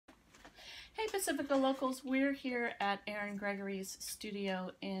Hey Pacifica locals, we're here at Aaron Gregory's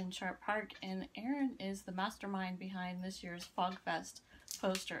studio in Sharp Park, and Aaron is the mastermind behind this year's Fog Fest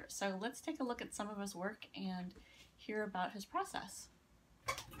poster. So let's take a look at some of his work and hear about his process.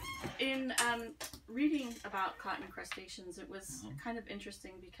 In reading about cotton crustaceans, it was kind of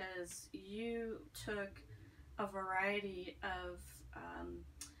interesting because you took a variety of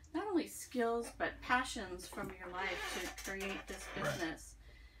not only skills but passions from your life to create this business. Right.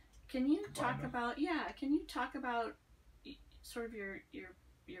 Can you talk about sort of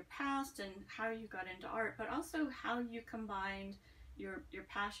your past and how you got into art, but also how you combined your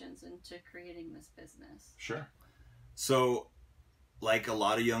passions into creating this business? Sure. So, like a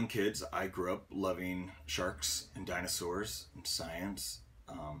lot of young kids, I grew up loving sharks and dinosaurs and science.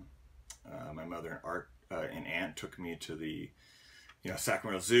 My mother and art and aunt took me to the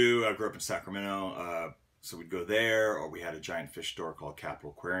Sacramento Zoo. I grew up in Sacramento. So we'd go there, or we had a giant fish store called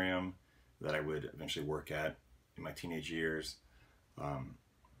Capitol Aquarium that I would eventually work at in my teenage years.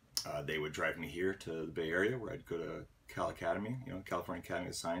 They would drive me here to the Bay Area, where I'd go to Cal Academy, California Academy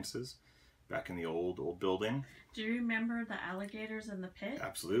of Sciences, back in the old building. Do you remember the alligators in the pit?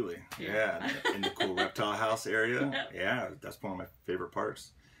 Absolutely, yeah. In the cool reptile house area. Yep. Yeah, that's one of my favorite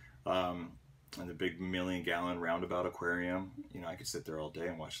parts. And the big million-gallon roundabout aquarium. I could sit there all day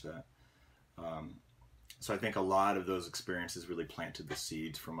and watch that. So I think a lot of those experiences really planted the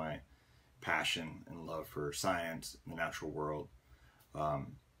seeds for my passion and love for science and the natural world.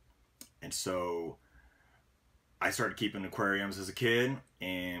 And so I started keeping aquariums as a kid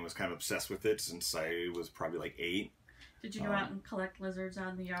and was kind of obsessed with it since I was probably like 8. Did you go out and collect lizards out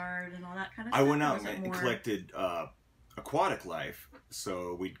in the yard and all that kind of stuff? I went out and collected aquatic life.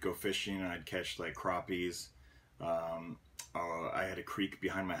 So we'd go fishing and I'd catch like crappies. I had a creek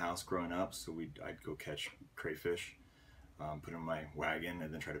behind my house growing up, so I'd go catch crayfish, put them in my wagon,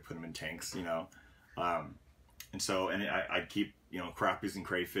 and then try to put them in tanks, I'd keep crappies and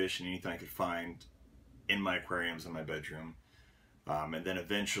crayfish and anything I could find in my aquariums in my bedroom, and then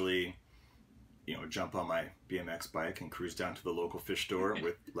eventually, jump on my BMX bike and cruise down to the local fish store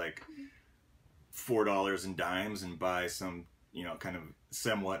with like $4 in dimes and buy some kind of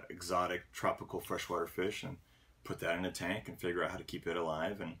somewhat exotic tropical freshwater fish and put that in a tank and figure out how to keep it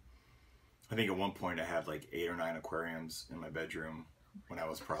alive. And I think at one point I had like 8 or 9 aquariums in my bedroom when I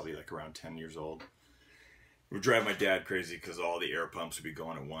was probably like around 10 years old. It would drive my dad crazy because all the air pumps would be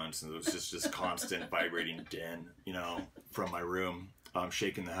going at once, and it was just this constant vibrating din, from my room,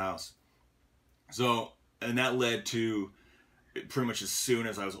 shaking the house. So, and that led to pretty much as soon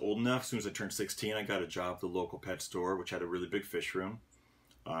as I was old enough, as soon as I turned 16, I got a job at the local pet store, which had a really big fish room.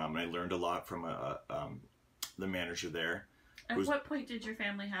 And I learned a lot from the manager there. At what point did your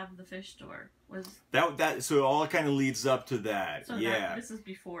family have the fish store? So it all kind of leads up to that. So yeah. This is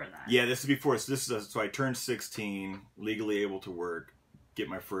before that. Yeah, this is before. So I turned 16, legally able to work, get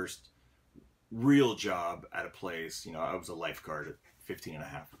my first real job at a place. I was a lifeguard at 15 and a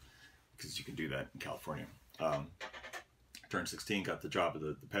half, because you can do that in California. Turned 16, got the job at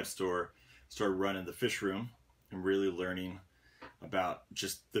the pet store, started running the fish room and really learning about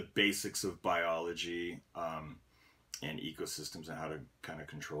just the basics of biology and ecosystems and how to kind of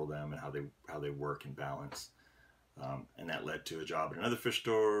control them and how they work and balance. And that led to a job at another fish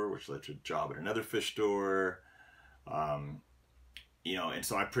store, which led to a job at another fish store. And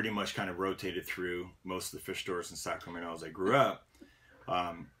so I pretty much kind of rotated through most of the fish stores in Sacramento as I grew up.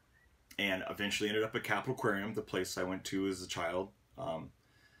 And eventually ended up at Capitol Aquarium, the place I went to as a child.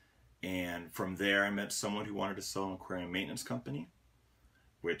 And from there, I met someone who wanted to sell an aquarium maintenance company,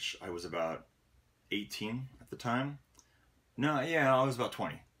 which I was about 18 at the time. No, yeah, I was about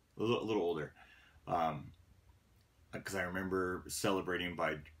 20, a little older. Because I remember celebrating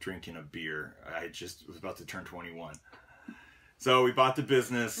by drinking a beer. I just was about to turn 21. So we bought the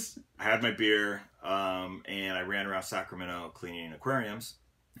business, I had my beer, and I ran around Sacramento cleaning aquariums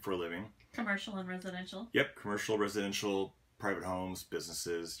for a living. Commercial and residential? Yep, commercial, residential, private homes,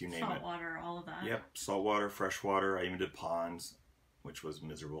 businesses, you name it. Saltwater, all of that. Yep, saltwater, freshwater. I even did ponds, which was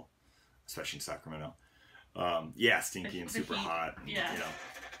miserable, especially in Sacramento. Yeah, stinky and super hot. And,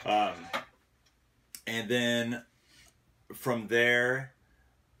 yeah. And then from there,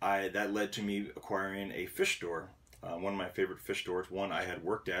 that led to me acquiring a fish store. One of my favorite fish stores, one I had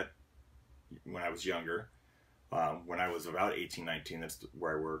worked at when I was younger. When I was about 18, 19, that's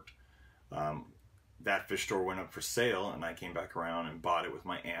where I worked. That fish store went up for sale, and I came back around and bought it with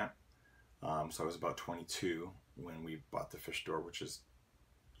my aunt. So I was about 22 when we bought the fish store, which is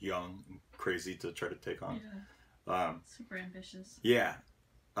young and crazy to try to take on. Yeah. Super ambitious. Yeah.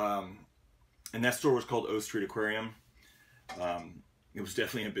 And that store was called O Street Aquarium. It was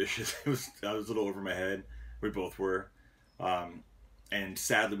definitely ambitious. I was a little over my head. We both were. And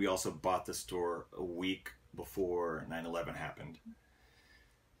sadly, we also bought the store a week before 9/11 happened.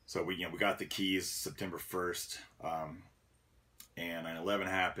 So we got the keys September 1st, and 9/11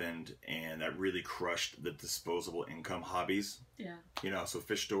 happened, and that really crushed the disposable income hobbies. Yeah. So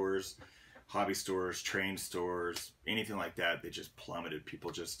fish stores, hobby stores, train stores, anything like that, they just plummeted.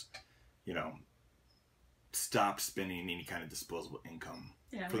 People just, stopped spending any kind of disposable income.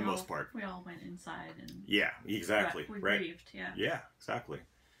 Yeah, for the most part. We all went inside and exactly. We right. grieved. Yeah. Yeah, exactly.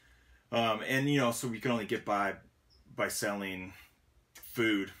 And so we could only get by selling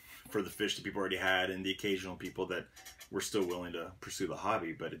food for the fish that people already had, and the occasional people that were still willing to pursue the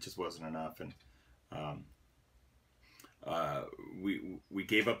hobby, but it just wasn't enough. And we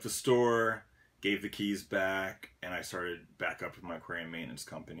gave up the store, gave the keys back, and I started back up with my aquarium maintenance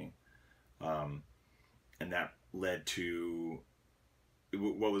company. And that led to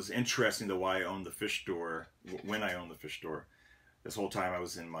what was interesting, though, why I owned the fish store, when I owned the fish store. This whole time I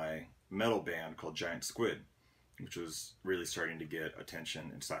was in my metal band called Giant Squid, which was really starting to get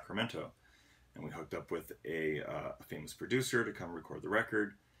attention in Sacramento. And we hooked up with a famous producer to come record the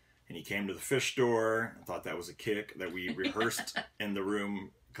record. And he came to the fish store and thought that was a kick, that we rehearsed in the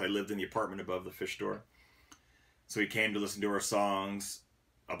room, because I lived in the apartment above the fish store. So he came to listen to our songs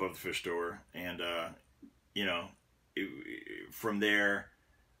above the fish store. And, from there,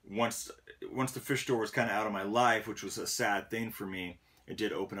 once the fish store was kind of out of my life, which was a sad thing for me, it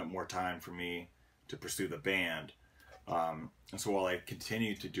did open up more time for me to pursue the band. And so while I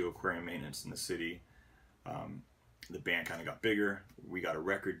continued to do aquarium maintenance in the city, the band kind of got bigger. We got a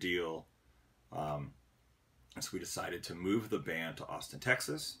record deal. And so we decided to move the band to Austin,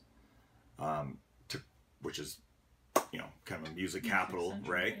 Texas, which is, kind of a music capital,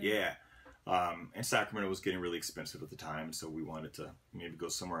 right? Yeah. And Sacramento was getting really expensive at the time, so we wanted to maybe go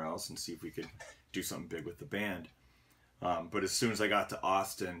somewhere else and see if we could do something big with the band. But as soon as I got to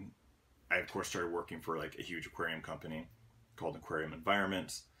Austin, I of course started working for like a huge aquarium company called Aquarium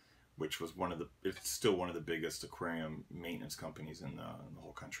Environments, which was it's still one of the biggest aquarium maintenance companies in the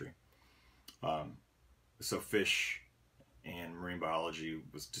whole country. So fish and marine biology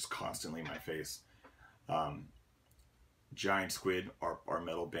was just constantly in my face. Giant Squid, our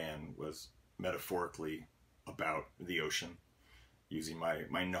metal band, was metaphorically about the ocean, using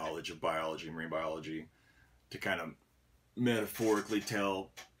my knowledge of biology, marine biology, to kind of metaphorically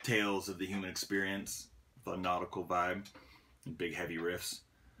tell tales of the human experience with a nautical vibe and big heavy riffs.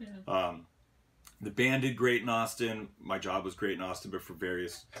 Yeah. The band did great in Austin. My job was great in Austin, but for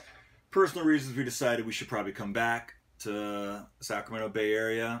various personal reasons, we decided we should probably come back to Sacramento Bay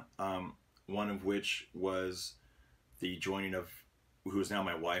Area. One of which was the joining of who is now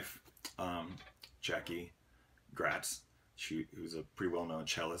my wife, Jackie Gratz, who's a pretty well-known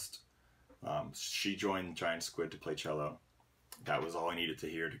cellist. She joined Giant Squid to play cello. That was all I needed to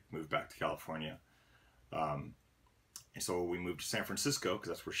hear to move back to California. And so we moved to San Francisco, because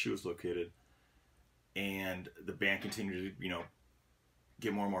that's where she was located. And the band continued to,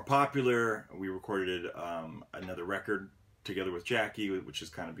 get more and more popular. We recorded another record together with Jackie, which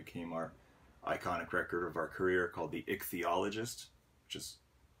just kind of became our iconic record of our career, called The Ichthyologist, which is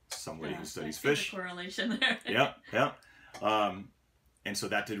somebody who studies fish. The correlation there. Yep. And so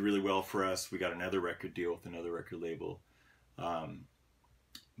that did really well for us. We got another record deal with another record label.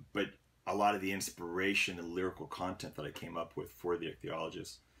 But a lot of the inspiration and lyrical content that I came up with for The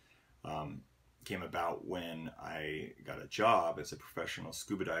Ichthyologist came about when I got a job as a professional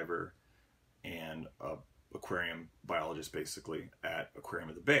scuba diver and a aquarium biologist, basically, at Aquarium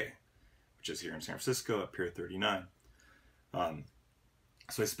of the Bay, which is here in San Francisco at Pier 39.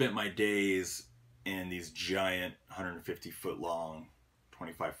 So I spent my days in these giant 150-foot long,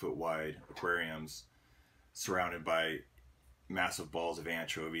 25-foot wide aquariums, surrounded by massive balls of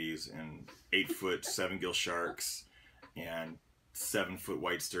anchovies and 8-foot 7-gill sharks and 7-foot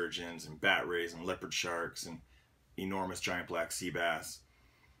white sturgeons and bat rays and leopard sharks and enormous giant black sea bass.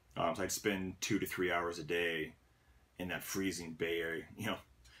 So I'd spend 2 to 3 hours a day in that freezing Bay Area,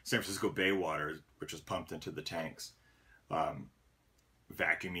 San Francisco Bay water, which was pumped into the tanks,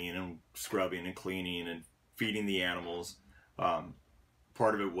 vacuuming and scrubbing and cleaning and feeding the animals.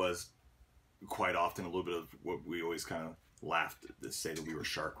 Part of it was quite often a little bit of what we always kind of laughed to say, that we were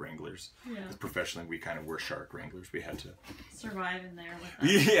shark wranglers. Yeah. Because professionally, we kind of were shark wranglers. We had to survive in there with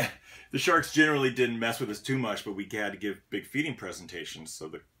them. Yeah. The sharks generally didn't mess with us too much, but we had to give big feeding presentations, so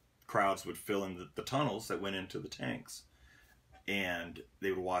the crowds would fill in the tunnels that went into the tanks. And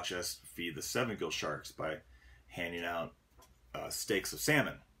they would watch us feed the 7-gill sharks by handing out steaks of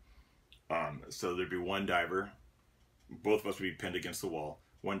salmon. So there'd be one diver both of us would be pinned against the wall.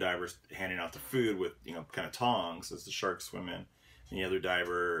 One diver's handing out the food with, you know, kind of tongs as the sharks swim in. And the other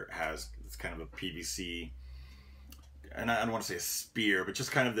diver has this kind of a PVC, and I don't want to say a spear, but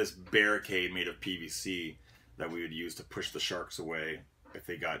just kind of this barricade made of PVC that we would use to push the sharks away if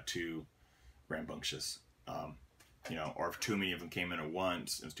they got too rambunctious. You know, or if too many of them came in at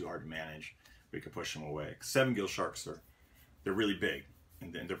once, it was too hard to manage, we could push them away. 7-gill sharks they're really big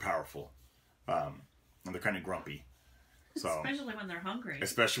and they're powerful, and they're kind of grumpy. So especially when they're hungry.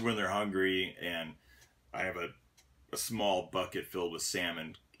 Especially when they're hungry, and I have a small bucket filled with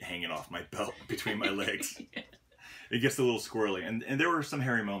salmon hanging off my belt between my legs. Yeah. It gets a little squirrely, and there were some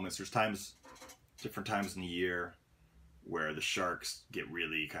hairy moments. There's different times in the year where the sharks get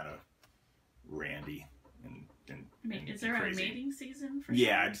really kind of randy and is there a mating season for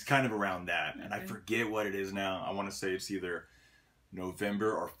yeah, sharks? It's kind of around that. Okay. And I forget what it is now. I want to say it's either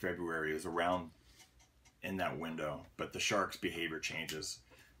November or February. Is around in that window. But the sharks' behavior changes.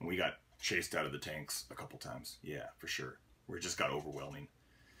 And we got chased out of the tanks a couple times. Yeah, for sure. Where it just got overwhelming.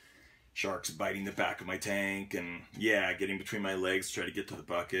 Sharks biting the back of my tank, and yeah, getting between my legs to try to get to the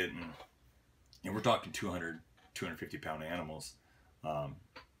bucket. And we're talking 250 pound animals.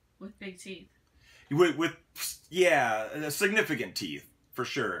 With big teeth. With yeah, significant teeth, for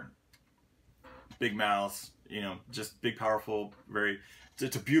sure. Big mouths, you know, just big, powerful,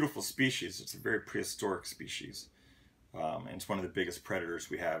 it's a beautiful species. It's a very prehistoric species. And it's one of the biggest predators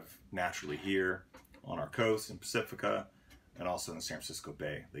we have naturally here on our coast in Pacifica and also in the San Francisco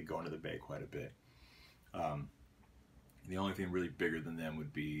Bay. They go into the bay quite a bit. The only thing really bigger than them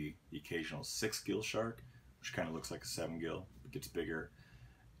would be the occasional 6-gill shark, which kind of looks like a 7-gill, but gets bigger,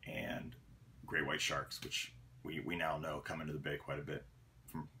 and great white sharks, which we now know come into the bay quite a bit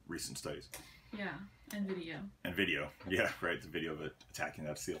from recent studies. Yeah, and video. And video, yeah, right, the video of it attacking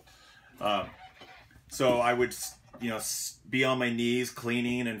that seal. So I would, you know, be on my knees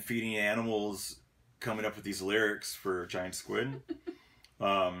cleaning and feeding animals, coming up with these lyrics for giant squid,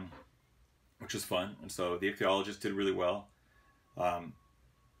 which was fun. And so the ichthyologist did really well.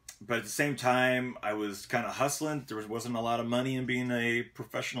 But at the same time, I was kind of hustling. There wasn't a lot of money in being a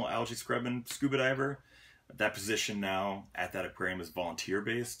professional algae scrubbing scuba diver. That position now at that aquarium is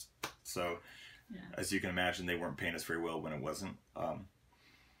volunteer-based. So, yeah. As you can imagine, they weren't paying us very well when it wasn't.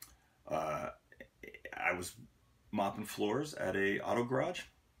 I was mopping floors at a auto garage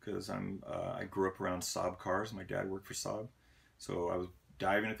because I grew up around Saab cars. My dad worked for Saab. So I was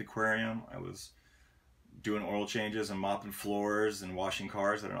diving at the aquarium. I was doing oil changes and mopping floors and washing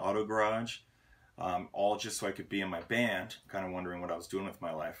cars at an auto garage, all just so I could be in my band, kind of wondering what I was doing with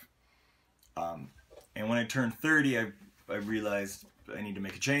my life. And when I turned 30, I realized I need to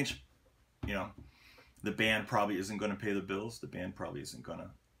make a change. You know, the band probably isn't going to pay the bills. The band probably isn't going to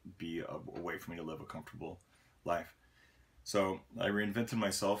be a way for me to live a comfortable life. So I reinvented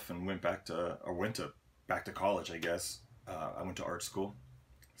myself and went back to college, I guess. I went to art school,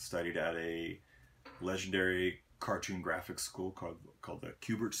 studied at a legendary cartoon graphics school called the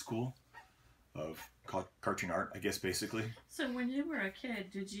Kubert School of Cartoon Art, I guess, basically. So when you were a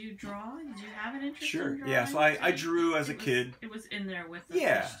kid, did you draw? Did you have an interest Sure. in drawing? Yeah, so I drew as a kid. It was in there with the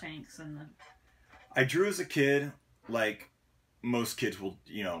fish tanks and the... I drew as a kid, like most kids will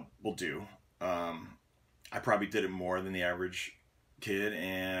do. I probably did it more than the average kid,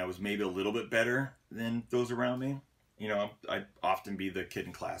 and I was maybe a little bit better than those around me. You know, I'd often be the kid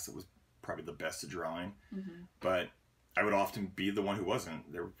in class that was probably the best at drawing, but I would often be the one who wasn't.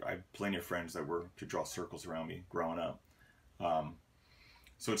 I had plenty of friends that were to draw circles around me growing up.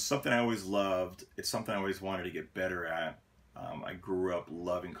 So it's something I always loved. It's something I always wanted to get better at. I grew up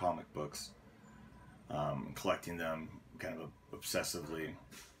loving comic books, collecting them kind of obsessively.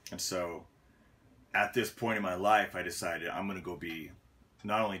 And so at this point in my life, I decided I'm going to go be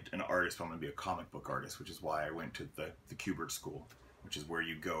not only an artist, but I'm going to be a comic book artist, which is why I went to the Kubert School, which is where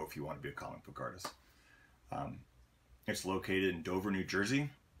you go if you want to be a comic book artist. It's located in Dover, New Jersey,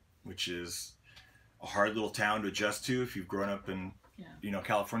 which is a hard little town to adjust to if you've grown up in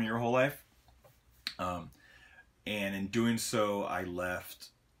California your whole life. And in doing so, I left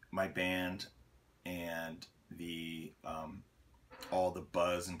my band and the all the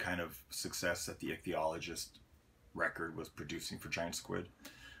buzz and kind of success that the ichthyologist record was producing for giant squid.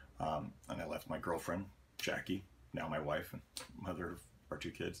 And I left my girlfriend, Jackie, now my wife and mother of our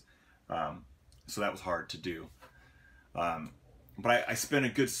 2 kids. So that was hard to do. But I spent a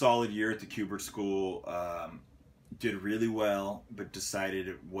good solid year at the Kubert School, did really well, but decided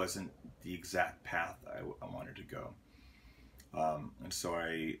it wasn't the exact path I wanted to go. And so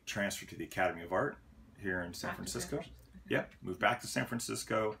I transferred to the Academy of Art here in San Francisco. Yep, moved back to San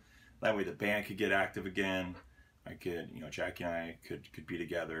Francisco. That way the band could get active again. I could, you know, Jackie and I could be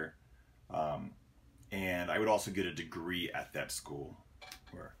together. And I would also get a degree at that school,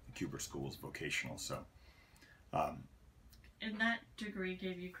 where the Kubert School is vocational. So, and that degree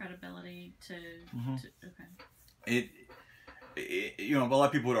gave you credibility to, okay. You know, a lot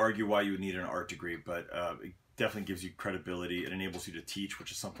of people would argue why you would need an art degree, but it definitely gives you credibility. It enables you to teach,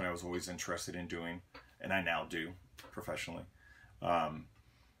 which is something I was always interested in doing, and I now do professionally.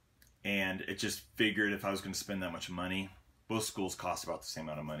 And it just figured if I was going to spend that much money, both schools cost about the same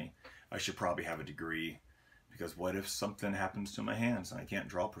amount of money, I should probably have a degree, because what if something happens to my hands and I can't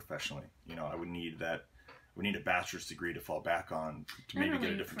draw professionally? You know, I would need that. We need a bachelor's degree to fall back on to maybe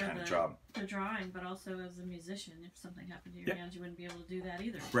get a different kind of job. The drawing, but also as a musician, if something happened to your hands, you wouldn't be able to do that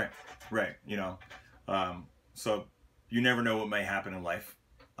either. Right. You know, so you never know what may happen in life.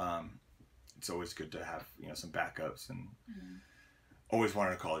 It's always good to have, you know, some backups, and always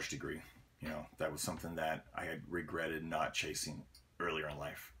wanted a college degree. You know, that was something that I had regretted not chasing earlier in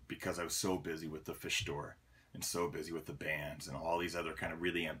life, because I was so busy with the fish store and so busy with the bands and all these other kind of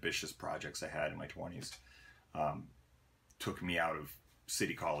really ambitious projects I had in my 20s. Took me out of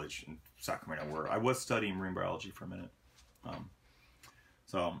City College in Sacramento, where I was studying marine biology for a minute.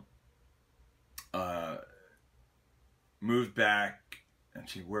 Moved back, and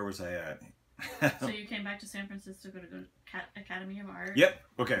where was I at? So you came back to San Francisco to go to Academy of Art. Yep.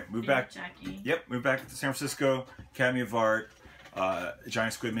 Okay. Moved back. Jackie. Yep. Moved back to San Francisco, Academy of Art.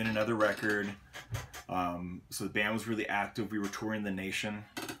 Giant Squid made another record. So the band was really active. We were touring the nation.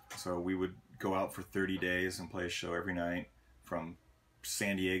 So we would go out for 30 days and play a show every night, from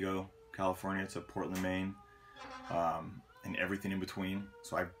San Diego, California to Portland, Maine, and everything in between.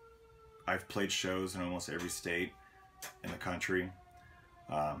 So I've played shows in almost every state in the country.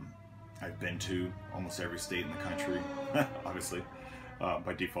 I've been to almost every state in the country, obviously,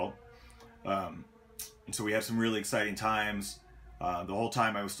 by default. And so we had some really exciting times. The whole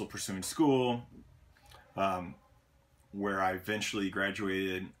time I was still pursuing school, where I eventually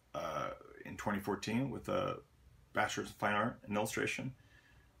graduated in 2014 with a Bachelor's in Fine Art and Illustration.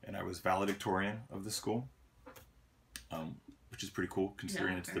 And I was valedictorian of the school, which is pretty cool,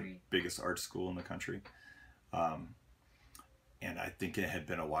 considering it's the biggest art school in the country. And I think it had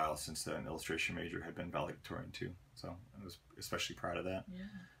been a while since an illustration major had been valedictorian too. So I was especially proud of that.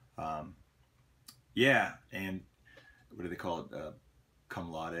 Yeah. And what do they call it?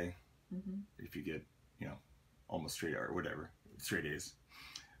 Cum laude. If you get, you know, almost straight or whatever, straight A's.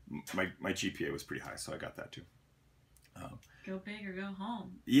 My GPA was pretty high, so I got that too. Go big or go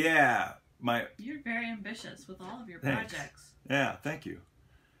home. Yeah. You're very ambitious with all of your projects. Yeah, thank you.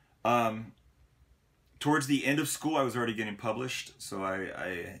 Towards the end of school, I was already getting published, so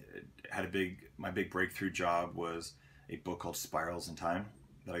I had my big breakthrough job was a book called Spirals in Time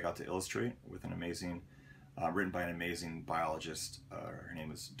that I got to illustrate with an amazing, written by an amazing biologist. Her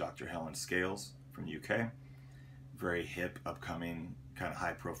name is Dr. Helen Scales from the UK. Very hip, upcoming, kind of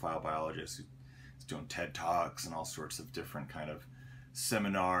high-profile biologist who's doing TED Talks and all sorts of different kind of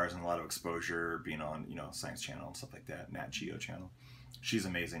seminars and a lot of exposure, being on, you know, Science Channel and stuff like that, Nat Geo Channel. She's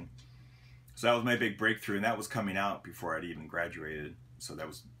amazing. So that was my big breakthrough, and that was coming out before I'd even graduated. So that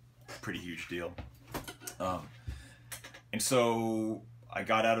was a pretty huge deal. And so I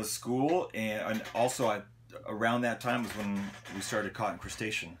got out of school, and also around that time was when we started Cotton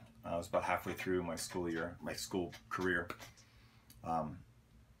Crustacean. I was about halfway through my school career.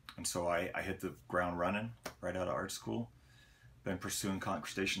 And so I hit the ground running right out of art school. Been pursuing Cotton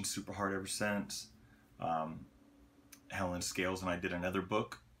Crustacean super hard ever since. Helen Scales and I did another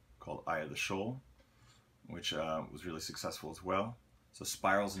book called Eye of the Shoal, which was really successful as well. So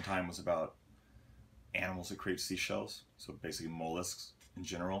Spirals in Time was about animals that create seashells, so basically mollusks in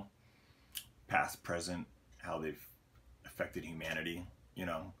general, past, present, how they've affected humanity, you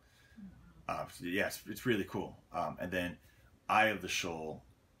know. So yes, it's really cool. And then Eye of the Shoal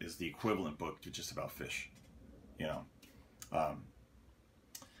is the equivalent book to just about fish, you know.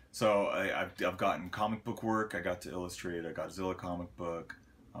 So I've gotten comic book work. I got to illustrate a Godzilla comic book.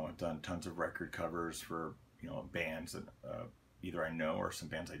 I've done tons of record covers for, you know, bands that either I know or some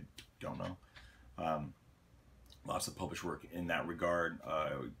bands I don't know. Lots of published work in that regard.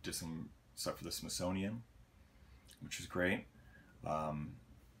 Did some stuff for the Smithsonian, which is great.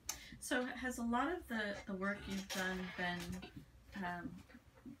 So has a lot of the work you've done been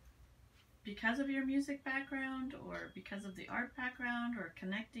because of your music background, or because of the art background, or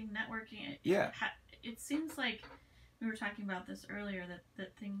connecting, networking? Yeah. It seems like we were talking about this earlier,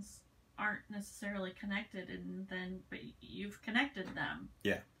 that things aren't necessarily connected, but you've connected them.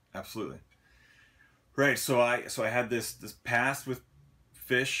 Yeah, absolutely. Right. So I had this past with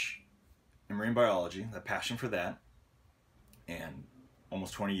fish in marine biology, a passion for that, and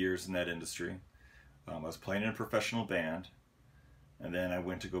almost 20 years in that industry. I was playing in a professional band, and then I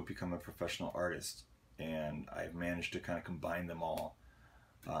went to go become a professional artist, and I've managed to kind of combine them all.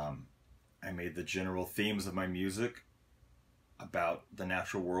 I made the general themes of my music about the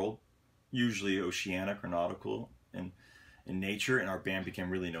natural world, usually oceanic or nautical in nature, and our band became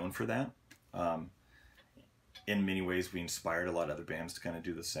really known for that. In many ways, we inspired a lot of other bands to kind of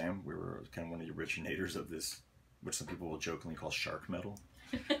do the same. We were kind of one of the originators of this, which some people will jokingly call shark metal,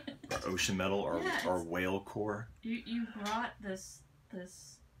 or ocean metal, or whale core. You brought this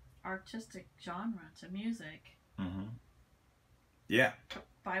artistic genre to music. Mm-hmm. Yeah.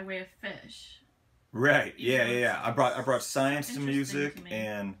 By way of fish. Right. Yeah. I brought science to music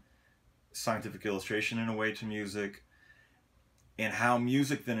and scientific illustration in a way to music, and how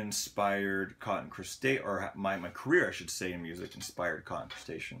music then inspired Cotton Crustacean, or my career, I should say, in music inspired Cotton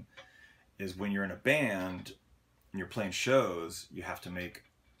Crustacean, is when you're in a band and you're playing shows, you have to make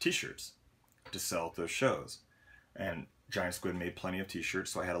t-shirts to sell at those shows. And Giant Squid made plenty of t-shirts,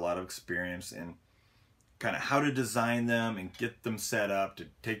 so I had a lot of experience in kind of how to design them and get them set up to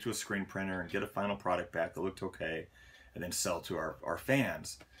take to a screen printer and get a final product back that looked okay, and then sell to our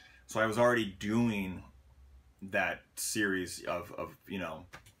fans. So I was already doing that series of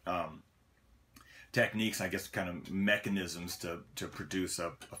techniques, I guess, kind of mechanisms to produce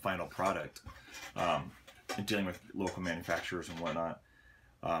a final product, and dealing with local manufacturers and whatnot.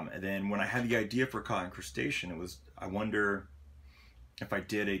 And then when I had the idea for Cotton Crustacean, I wonder if I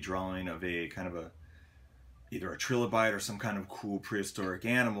did a drawing of a kind of either a trilobite or some kind of cool prehistoric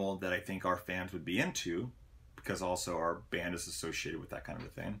animal that I think our fans would be into, because also our band is associated with that kind of a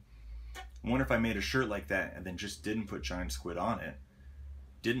thing. I wonder if I made a shirt like that and then just didn't put Giant Squid on it,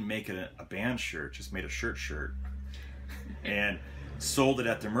 didn't make it a band shirt, just made a shirt, and sold it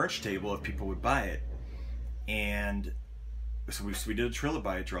at the merch table if people would buy it. And so we did a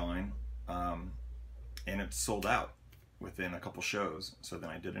trilobite drawing, and it sold out within a couple shows. So then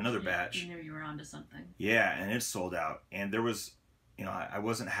I did another batch. You knew you were onto something. Yeah, and it sold out. And there was, I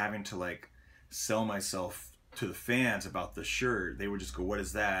wasn't having to like sell myself to the fans about the shirt. They would just go, "What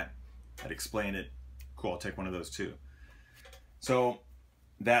is that?" I'd explain it. Cool, I'll take one of those too. So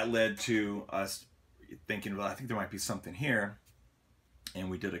that led to us thinking, well, I think there might be something here.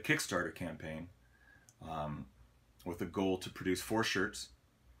 And we did a Kickstarter campaign with a goal to produce 4 shirts.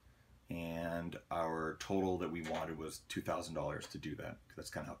 And our total that we wanted was $2,000 to do that.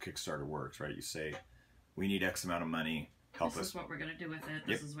 That's kind of how Kickstarter works, right? You say, we need X amount of money, help us. This is what we're going to do with it.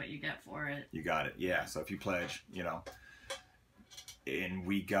 This is what you get for it. You got it. Yeah. So if you pledge, and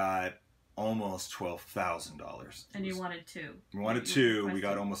we got almost $12,000. And you wanted 2. We wanted 2. We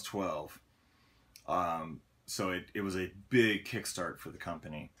got almost 12. So it was a big kickstart for the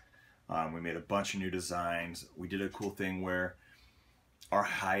company. We made a bunch of new designs. We did a cool thing where our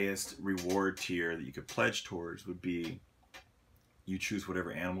highest reward tier that you could pledge towards would be, you choose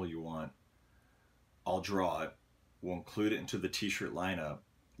whatever animal you want. I'll draw it. We'll include it into the t-shirt lineup.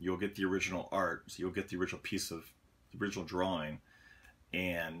 You'll get the original art. So you'll get the original piece of the original drawing,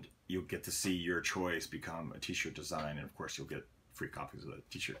 and you'll get to see your choice become a t-shirt design. And of course you'll get free copies of the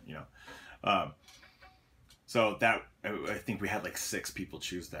t-shirt, So that, I think we had like 6 people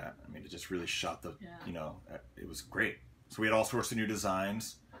choose that. I mean, it just really shot the, it was great. So we had all sorts of new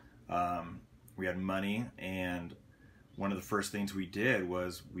designs. We had money, and one of the first things we did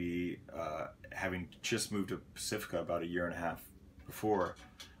was we, having just moved to Pacifica about 1.5 years before,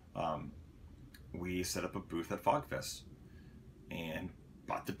 we set up a booth at FogFest and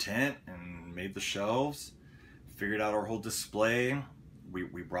bought the tent and made the shelves, figured out our whole display.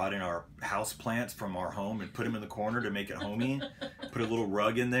 We brought in our house plants from our home and put them in the corner to make it homey. Put a little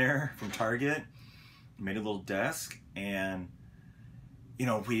rug in there from Target, made a little desk, and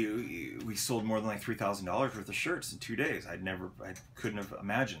we sold more than like $3,000 worth of shirts in 2 days. I couldn't have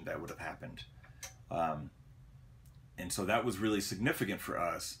imagined that would have happened. And so that was really significant for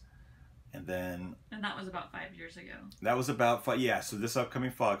us. And that was about 5 years ago. That was about 5, yeah. So this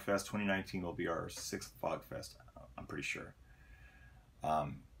upcoming FogFest 2019 will be our 6th FogFest, I'm pretty sure.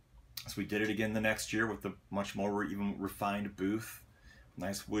 So we did it again the next year with a much more even refined booth,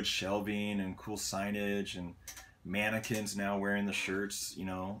 nice wood shelving and cool signage and mannequins now wearing the shirts,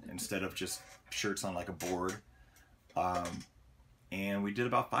 instead of just shirts on like a board. And we did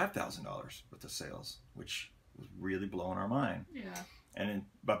about $5,000 worth of sales, which was really blowing our mind. Yeah. And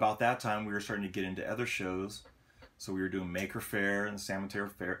about that time, we were starting to get into other shows. So we were doing Maker Fair and the San Mateo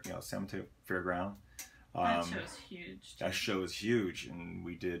Fairground. That show's huge. That show is huge, and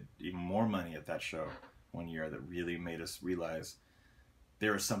we did even more money at that show one year that really made us realize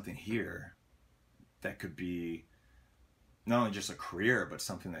there was something here that could be not only just a career, but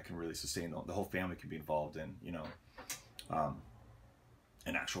something that can really sustain the whole family can be involved in, you know,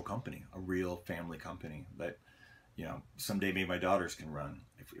 an actual company, a real family company that, you know, someday maybe my daughters can run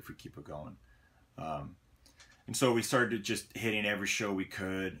if we keep it going. And so we started just hitting every show we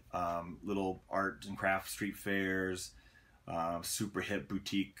could, little art and craft street fairs, super hip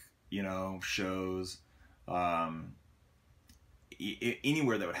boutique, you know, shows,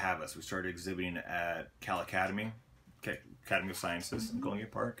 anywhere that would have us. We started exhibiting at Cal Academy, Academy of Sciences in Golden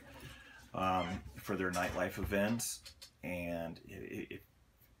Gate Park, for their nightlife events. And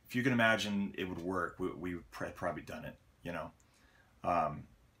if you can imagine it would work, we've probably done it, you know.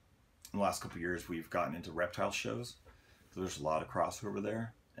 In the last couple of years, we've gotten into reptile shows. So there's a lot of crossover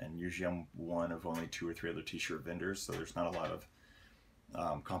there. And usually I'm one of only 2 or 3 other t-shirt vendors, so there's not a lot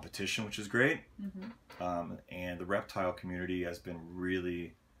of competition, which is great. And the reptile community has been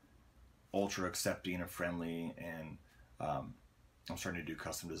really ultra accepting and friendly, and I'm starting to do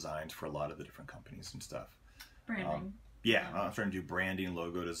custom designs for a lot of the different companies and stuff. Branding. Yeah, I'm starting to do branding,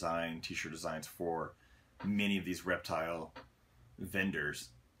 logo design, t-shirt designs for many of these reptile vendors,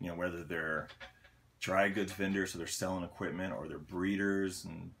 you know, whether they're dry goods vendors, so they're selling equipment, or they're breeders,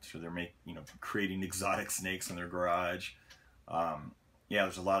 and so they're creating exotic snakes in their garage. Yeah,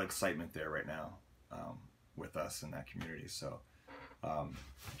 there's a lot of excitement there right now with us in that community. So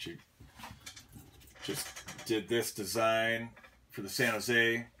just did this design for the San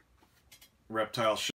Jose reptile show.